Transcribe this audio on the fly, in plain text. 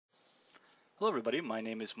Hello everybody, my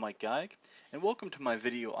name is Mike Geig, and welcome to my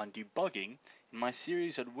video on debugging in my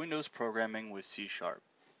series on Windows programming with C#.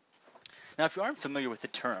 Now if you aren't familiar with the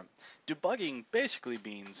term, debugging basically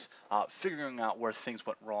means figuring out where things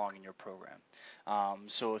went wrong in your program.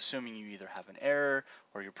 So assuming you either have an error,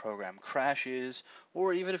 or your program crashes,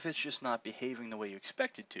 or even if it's just not behaving the way you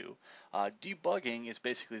expect it to, debugging is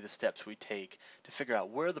basically the steps we take to figure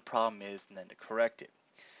out where the problem is and then to correct it.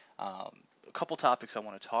 A couple topics I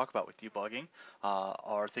want to talk about with debugging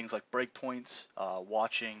are things like breakpoints,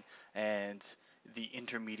 watching, and the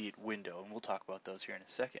intermediate window, and we'll talk about those here in a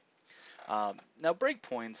second. Now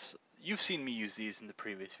breakpoints, you've seen me use these in the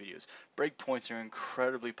previous videos. Breakpoints are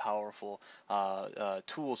incredibly powerful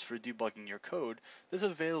tools for debugging your code that's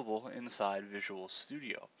available inside Visual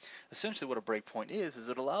Studio. Essentially what a breakpoint is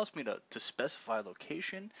it allows me to specify a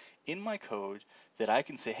location in my code that I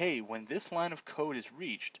can say, hey, when this line of code is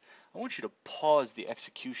reached, I want you to pause the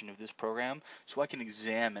execution of this program so I can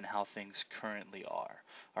examine how things currently are.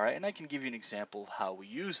 Alright, and I can give you an example of how we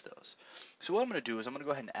use those. So what I'm going to do is I'm going to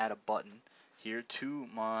go ahead and add a button here to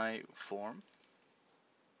my form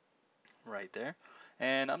right there,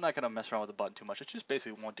 and I'm not going to mess around with the button too much. I just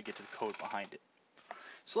basically want to get to the code behind it.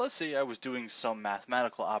 So let's say I was doing some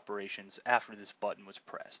mathematical operations after this button was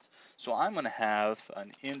pressed. So I'm going to have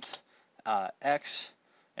an int x,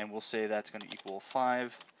 and we'll say that's going to equal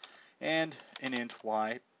 5, and an int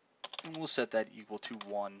y, and we'll set that equal to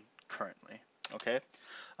 1 currently. Okay,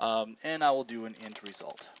 and I will do an int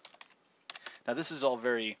result. Now this is all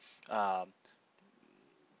very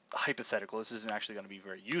hypothetical. This isn't actually going to be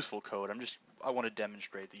very useful code. I want to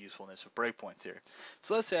demonstrate the usefulness of breakpoints here.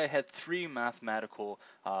 So let's say I had 3 mathematical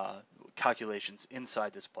calculations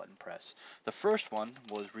inside this button press. The first one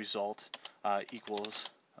was result equals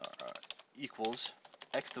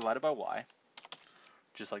x divided by y,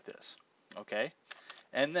 just like this. Okay,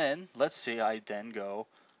 and then let's say I then go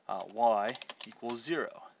y equals 0,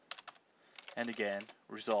 and again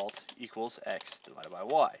result equals x divided by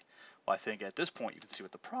y. Well, I think at this point you can see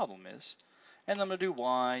what the problem is, and I'm going to do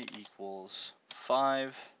y equals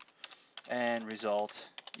 5 and result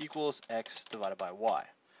equals x divided by y.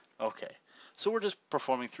 Okay, so we're just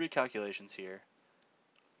performing 3 calculations here,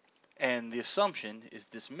 and the assumption is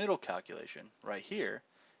this middle calculation right here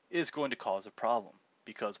is going to cause a problem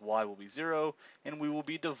because y will be 0 and we will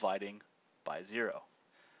be dividing by 0.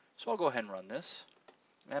 So I'll go ahead and run this,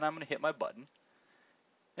 and I'm going to hit my button,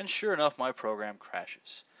 and sure enough my program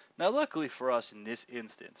crashes. Now luckily for us in this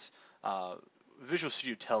instance, Visual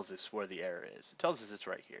Studio tells us where the error is. It tells us it's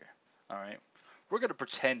right here. Alright, we're going to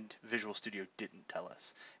pretend Visual Studio didn't tell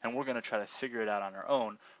us, and we're going to try to figure it out on our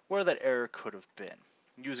own where that error could have been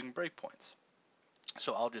using breakpoints.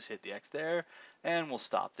 So I'll just hit the X there, and we'll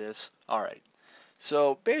stop this. Alright,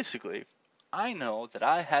 so basically I know that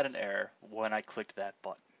I had an error when I clicked that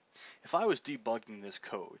button. If I was debugging this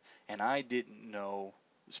code and I didn't know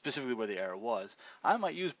specifically where the error was, I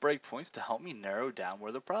might use breakpoints to help me narrow down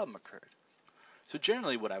where the problem occurred. So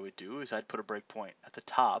generally what I would do is I'd put a breakpoint at the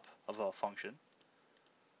top of a function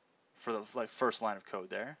for the first line of code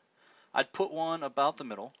there. I'd put one about the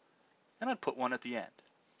middle, and I'd put one at the end.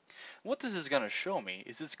 What this is going to show me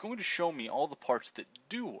is it's going to show me all the parts that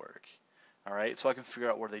do work, alright, so I can figure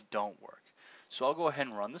out where they don't work. So I'll go ahead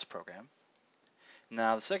and run this program.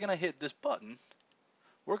 Now the second I hit this button,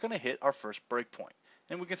 we're going to hit our first breakpoint.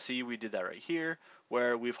 And we can see we did that right here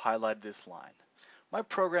where we've highlighted this line. My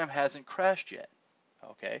program hasn't crashed yet.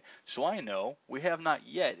 Okay, so I know we have not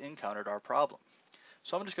yet encountered our problem.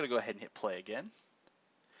 So I'm just going to go ahead and hit play again.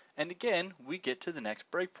 And again, we get to the next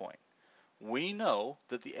breakpoint. We know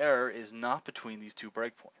that the error is not between these 2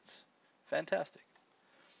 breakpoints. Fantastic.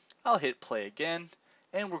 I'll hit play again,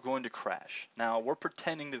 and we're going to crash. Now we're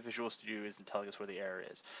pretending that Visual Studio isn't telling us where the error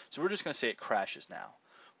is. So we're just going to say it crashes now.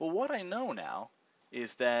 Well, what I know now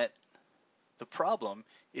is that the problem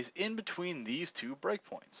is in between these 2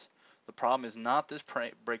 breakpoints. The problem is not this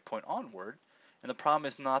breakpoint onward, and the problem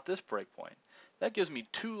is not this breakpoint. That gives me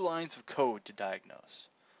 2 lines of code to diagnose.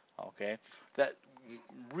 Okay, that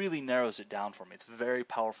really narrows it down for me. It's a very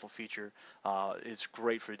powerful feature. It's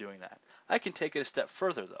great for doing that. I can take it a step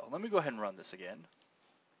further though. Let me go ahead and run this again,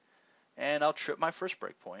 and I'll trip my first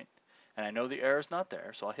breakpoint, and I know the error is not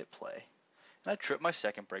there, so I'll hit play. And I trip my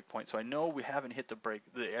second breakpoint, so I know we haven't hit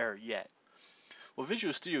the error yet. Well,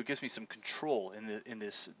 Visual Studio gives me some control in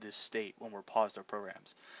this state when we're paused our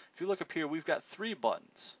programs. If you look up here, we've got 3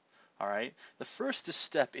 buttons. All right. The first is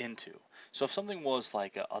step into. So if something was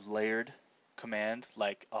like a layered command,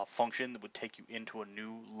 like a function that would take you into a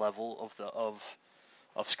new level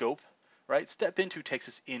of scope, right? Step into takes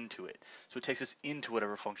us into it. So it takes us into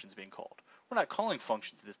whatever function is being called. we're not calling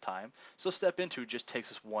functions this time, so step into just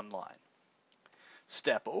takes us one line.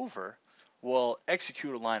 Step over will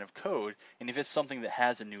execute a line of code, and if it's something that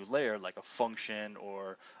has a new layer, like a function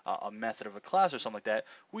or a method of a class or something like that,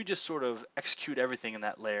 we just sort of execute everything in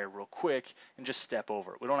that layer real quick and just step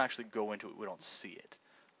over it. We don't actually go into it, we don't see it.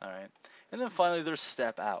 All right. And then finally there's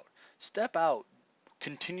step out. Step out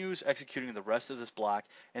continues executing the rest of this block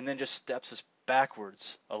and then just steps us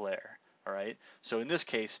backwards a layer. All right. So in this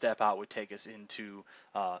case, step out would take us into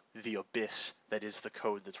the abyss that is the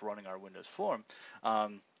code that's running our Windows form.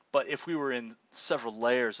 But if we were in several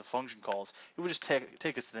layers of function calls, it would just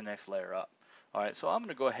take us to the next layer up. All right, so I'm going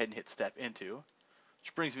to go ahead and hit step into,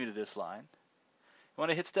 which brings me to this line. When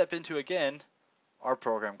I hit step into again, our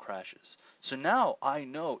program crashes. So now I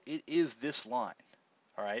know it is this line.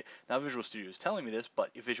 All right, now Visual Studio is telling me this,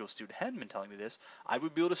 but if Visual Studio hadn't been telling me this, I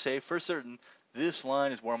would be able to say for certain, this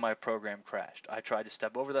line is where my program crashed. I tried to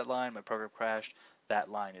step over that line, my program crashed,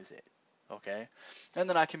 that line is it. Okay, and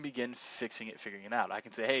then I can begin fixing it, figuring it out. I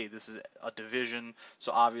can say, hey, this is a division,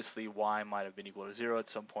 so obviously y might have been equal to 0 at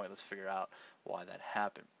some point. Let's figure out why that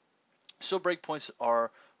happened. So breakpoints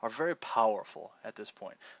are very powerful at this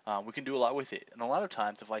point. We can do a lot with it, and a lot of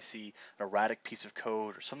times if I see an erratic piece of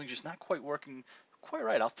code or something just not quite working quite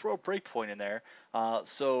right, I'll throw a breakpoint in there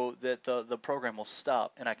so that the program will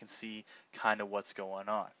stop and I can see kind of what's going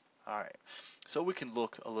on. All right, so we can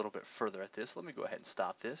look a little bit further at this. Let me go ahead and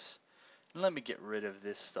stop this. Let me get rid of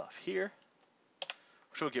this stuff here,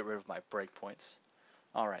 which will get rid of my breakpoints.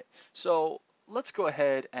 All right, so let's go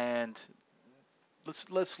ahead and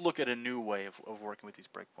let's look at a new way of working with these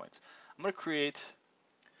breakpoints. I'm going to create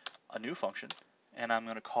a new function, and I'm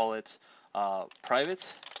going to call it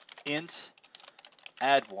private int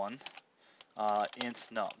add1 int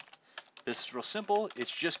num. This is real simple.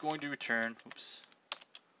 It's just going to return, it's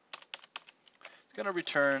going to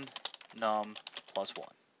return num plus 1.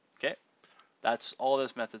 Okay. That's all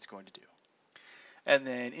this method's going to do. And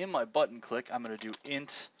then in my button click, I'm going to do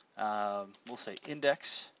int, we'll say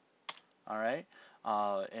index, all right,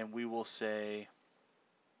 and we will say,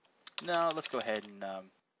 no, let's go ahead and,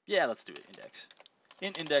 yeah, let's do it, index.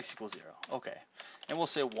 Int index equals 0, okay. And we'll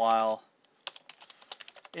say while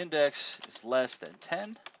index is less than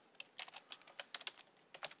 10,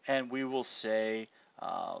 and we will say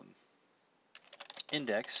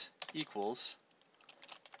index equals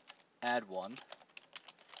add1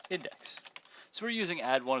 index. So we're using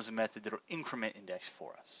add1 as a method that will increment index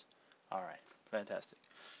for us. All right, fantastic.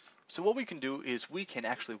 So what we can do is we can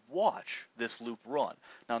actually watch this loop run.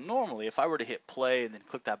 Now normally if I were to hit play and then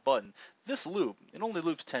click that button, this loop, it only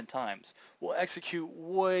loops 10 times, will execute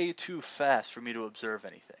way too fast for me to observe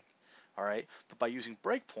anything. All right, but by using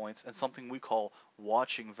breakpoints and something we call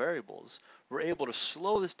watching variables, we're able to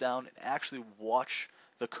slow this down and actually watch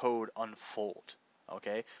the code unfold.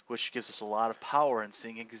 Okay, which gives us a lot of power in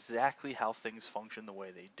seeing exactly how things function the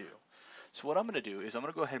way they do. So what I'm going to do is I'm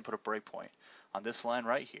going to go ahead and put a breakpoint on this line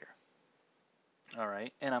right here. All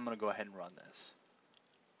right, and I'm going to go ahead and run this.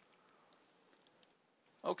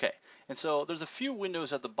 Okay, and so there's a few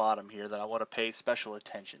windows at the bottom here that I want to pay special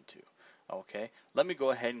attention to. Okay, let me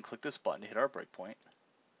go ahead and click this button to hit our breakpoint.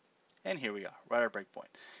 And here we are, right at our breakpoint.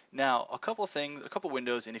 Now, a couple things, a couple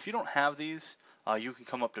windows, and if you don't have these, you can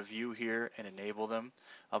come up to view here and enable them.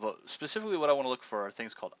 But specifically what I want to look for are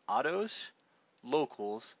things called autos,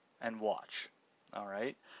 locals, and watch. All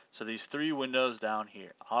right, so these three windows down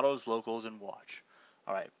here, autos, locals, and watch.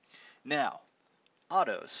 All right, now,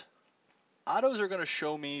 autos. Autos are going to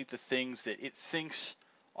show me the things that it thinks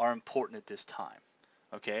are important at this time.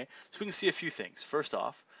 Okay, so we can see a few things. First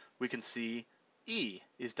off, we can see E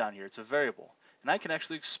is down here. It's a variable. And I can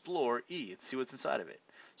actually explore E and see what's inside of it.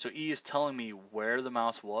 So E is telling me where the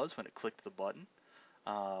mouse was when it clicked the button.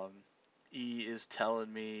 E is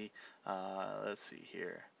telling me, let's see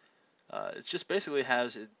here. It just basically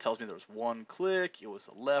it tells me there was one click, it was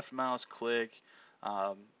a left mouse click.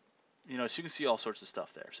 You know, so you can see all sorts of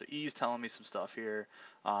stuff there. So E is telling me some stuff here.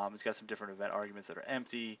 It's got some different event arguments that are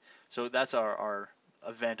empty. So that's our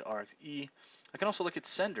event args E. I can also look at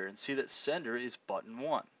sender and see that sender is button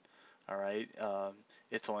 1. All right,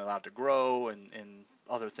 it's only allowed to grow and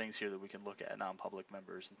other things here that we can look at, non-public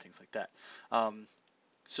members and things like that.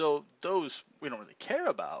 So those we don't really care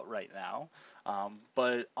about right now,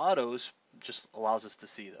 but autos just allows us to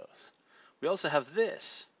see those. We also have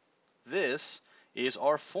this. This is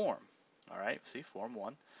our form. All right, see form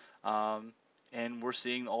 1, and we're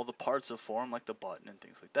seeing all the parts of form like the button and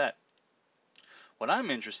things like that. What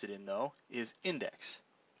I'm interested in though is index.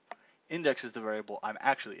 Index is the variable I'm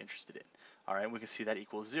actually interested in. All right, we can see that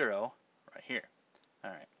equals 0 right here.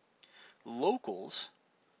 All right, locals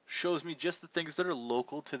shows me just the things that are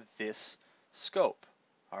local to this scope.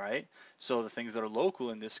 All right, so the things that are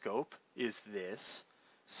local in this scope is this,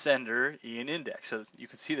 sender, E, and index. So you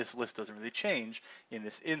can see this list doesn't really change in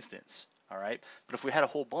this instance. All right, but if we had a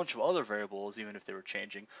whole bunch of other variables, even if they were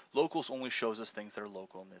changing, locals only shows us things that are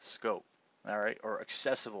local in this scope. All right, or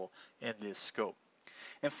accessible in this scope.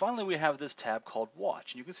 And finally, we have this tab called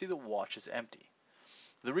watch, and you can see the watch is empty.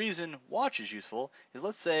 The reason watch is useful is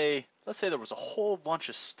let's say there was a whole bunch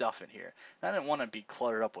of stuff in here, and I didn't want to be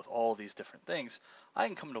cluttered up with all these different things. I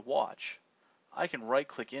can come to watch, I can right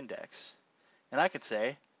click index, and I can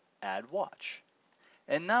say add watch.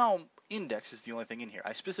 And now index is the only thing in here.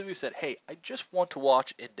 I specifically said, hey, I just want to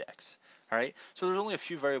watch index. All right, so there's only a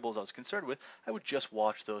few variables I was concerned with. I would just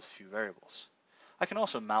watch those few variables. I can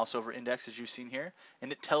also mouse over index, as you've seen here,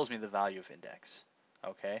 and it tells me the value of index.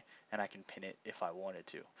 Okay, and I can pin it if I wanted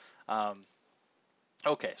to.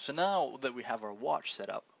 Okay, so now that we have our watch set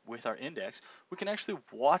up with our index, we can actually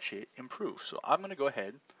watch it improve. So I'm going to go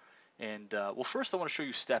ahead and, well, first I want to show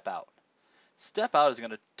you step out. Step out is going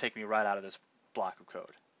to take me right out of this block of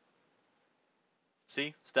code.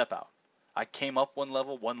 See, step out. I came up one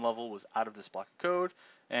level was out of this block of code,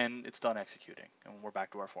 and it's done executing, and we're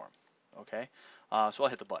back to our form. Okay, so I'll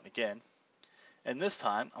hit the button again. And this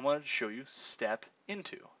time, I'm going to show you step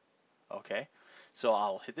into. Okay, so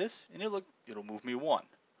I'll hit this, and it'll move me 1.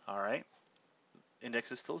 All right,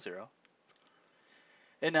 index is still 0.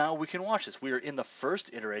 And now we can watch this. We are in the first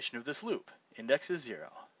iteration of this loop. Index is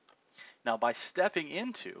 0. Now by stepping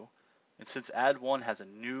into, and since add1 has a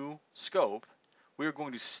new scope, we are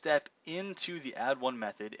going to step into the add1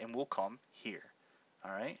 method, and we'll come here.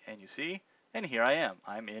 All right, and you see, and here I am.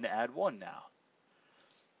 I'm in add1 now.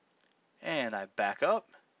 And I back up.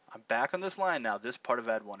 I'm back on this line now. This part of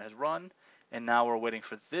add1 has run, and now we're waiting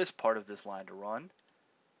for this part of this line to run.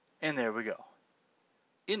 And there we go.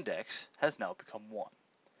 Index has now become 1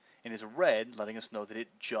 and is red, letting us know that it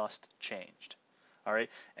just changed. All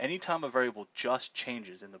right. Anytime a variable just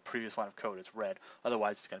changes in the previous line of code, it's red.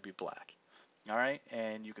 Otherwise, it's going to be black. All right.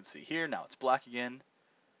 And you can see here now it's black again.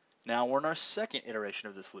 Now we're in our second iteration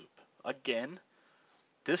of this loop. Again,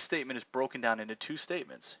 this statement is broken down into 2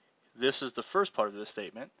 statements. This is the first part of this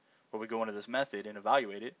statement, where we go into this method and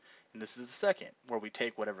evaluate it, and this is the second, where we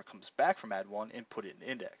take whatever comes back from add1 and put it in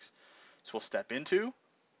index. So we'll step into,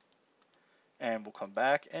 and we'll come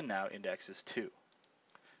back, and now index is 2.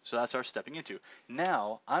 So that's our stepping into.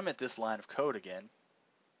 Now I'm at this line of code again,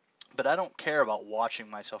 but I don't care about watching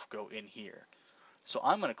myself go in here. So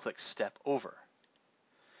I'm going to click step over.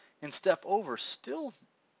 And step over still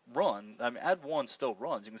add1 still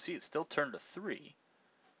runs. You can see it still turned to 3.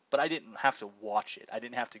 But I didn't have to watch it. I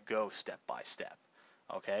didn't have to go step by step.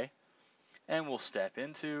 Okay? And we'll step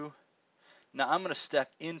into. Now I'm going to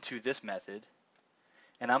step into this method,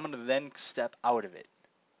 and I'm going to then step out of it.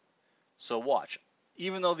 So watch.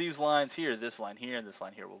 Even though these lines here, this line here, and this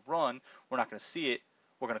line here will run, we're not going to see it.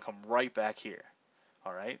 We're going to come right back here.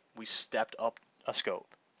 All right? We stepped up a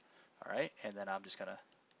scope. All right? And then I'm just going to,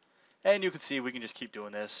 and you can see we can just keep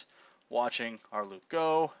doing this, watching our loop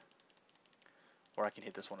go. Or I can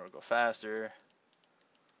hit this one, it'll go faster.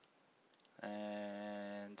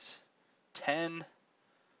 And 10.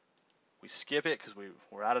 We skip it because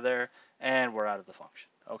we're out of there, and we're out of the function.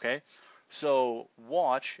 Okay? So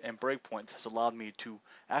watch and breakpoints has allowed me to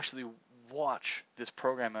actually watch this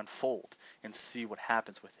program unfold and see what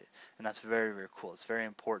happens with it. And that's very, very cool. It's very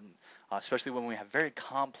important, especially when we have very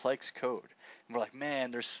complex code. And we're like,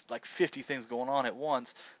 man, there's like 50 things going on at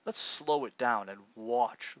once. Let's slow it down and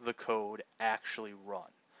watch the code actually run.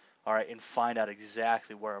 All right, and find out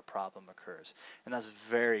exactly where a problem occurs. And that's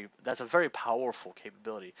a very powerful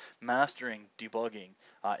capability. Mastering debugging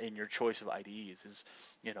in your choice of IDEs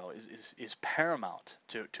is paramount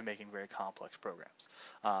to making very complex programs.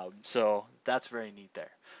 So that's very neat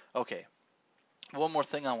there. Okay. One more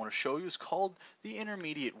thing I want to show you is called the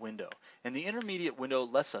intermediate window. And the intermediate window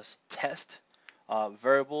lets us test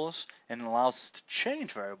variables and allows us to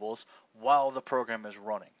change variables while the program is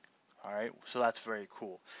running. All right, so that's very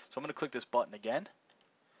cool. So I'm going to click this button again,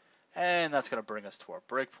 and that's going to bring us to our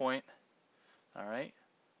breakpoint. All right,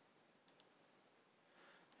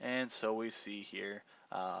 and so we see here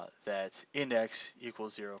that index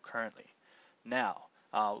equals 0 currently. Now,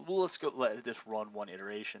 let's go let this run one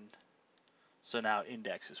iteration. So now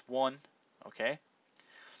index is 1. Okay,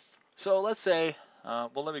 so let's say,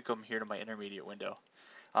 well, let me come here to my intermediate window.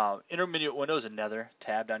 Intermediate window is another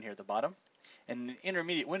tab down here at the bottom. And in the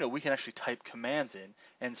intermediate window, we can actually type commands in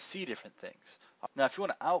and see different things. Now, if you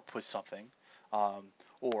want to output something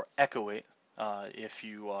or echo it, if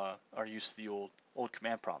you are used to the old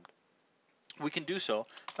command prompt, we can do so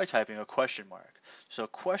by typing a question mark. So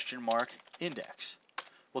question mark index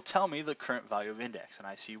will tell me the current value of index, and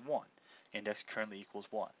I see 1. Index currently equals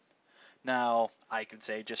 1. Now, I could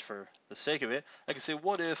say, just for the sake of it, I could say,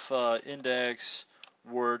 what if index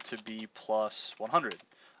were to be plus 100?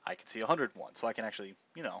 I could see 101, so I can actually,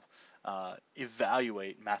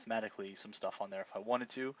 evaluate mathematically some stuff on there if I wanted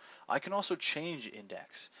to. I can also change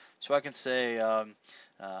index. So I can say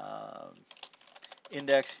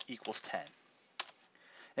index equals 10.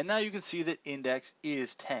 And now you can see that index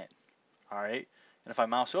is 10. All right. And if I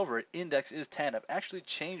mouse over it, index is 10. I've actually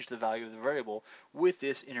changed the value of the variable with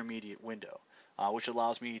this intermediate window, which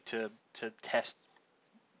allows me to test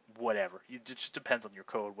whatever. It just depends on your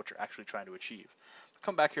code, what you're actually trying to achieve. If I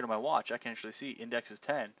come back here to my watch, I can actually see index is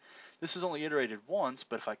 10. This is only iterated once,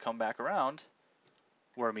 but if I come back around,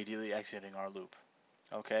 we're immediately exiting our loop.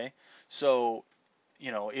 Okay? So,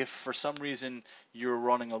 if for some reason you're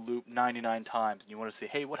running a loop 99 times and you want to say,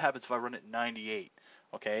 hey, what happens if I run it 98?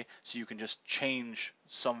 Okay, so you can just change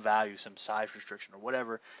some value, some size restriction or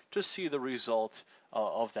whatever, to see the result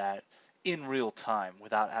of that in real time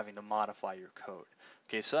without having to modify your code.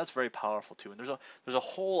 Okay, so that's very powerful too. And there's a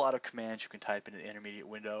whole lot of commands you can type in an intermediate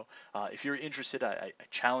window. If you're interested, I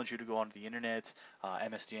challenge you to go onto the internet.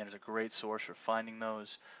 MSDN is a great source for finding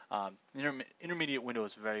those. Intermediate window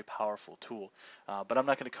is a very powerful tool, but I'm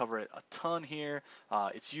not going to cover it a ton here.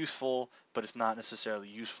 It's useful, but it's not necessarily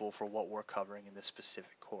useful for what we're covering in this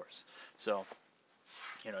specific course. So,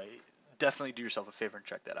 definitely do yourself a favor and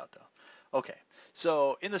check that out though. Okay,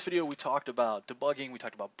 so in this video we talked about debugging, we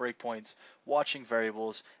talked about breakpoints, watching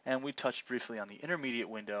variables, and we touched briefly on the intermediate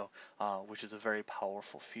window, which is a very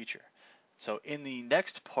powerful feature. So in the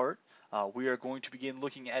next part, we are going to begin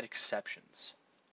looking at exceptions.